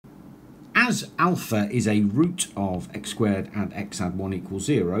as alpha is a root of x squared add x add 1 equals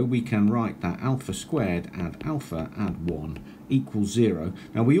 0, we can write that alpha squared add alpha add 1 equals 0.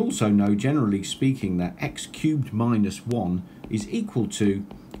 Now we also know, generally speaking, that x cubed minus 1 is equal to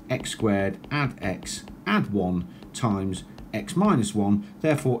x squared add x add 1 times x minus 1.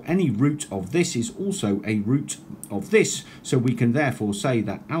 Therefore, any root of this is also a root of this. So we can therefore say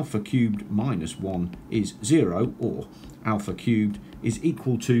that alpha cubed minus 1 is 0, or alpha cubed is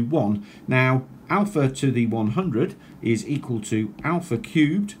equal to 1. Now, alpha to the 100 is equal to alpha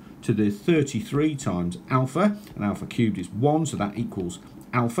cubed to the 33 times alpha, and alpha cubed is 1, so that equals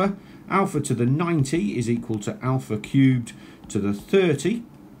alpha. Alpha to the 90 is equal to alpha cubed to the 30,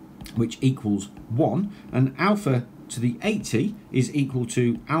 which equals 1, and alpha to the 80 is equal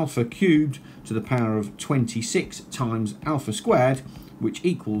to alpha cubed to the power of 26 times alpha squared, which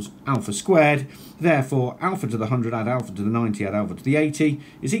equals alpha squared. Therefore, alpha to the 100 add alpha to the 90 add alpha to the 80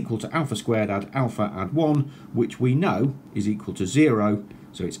 is equal to alpha squared add alpha add 1, which we know is equal to 0,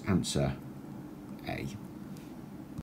 so it's answer A.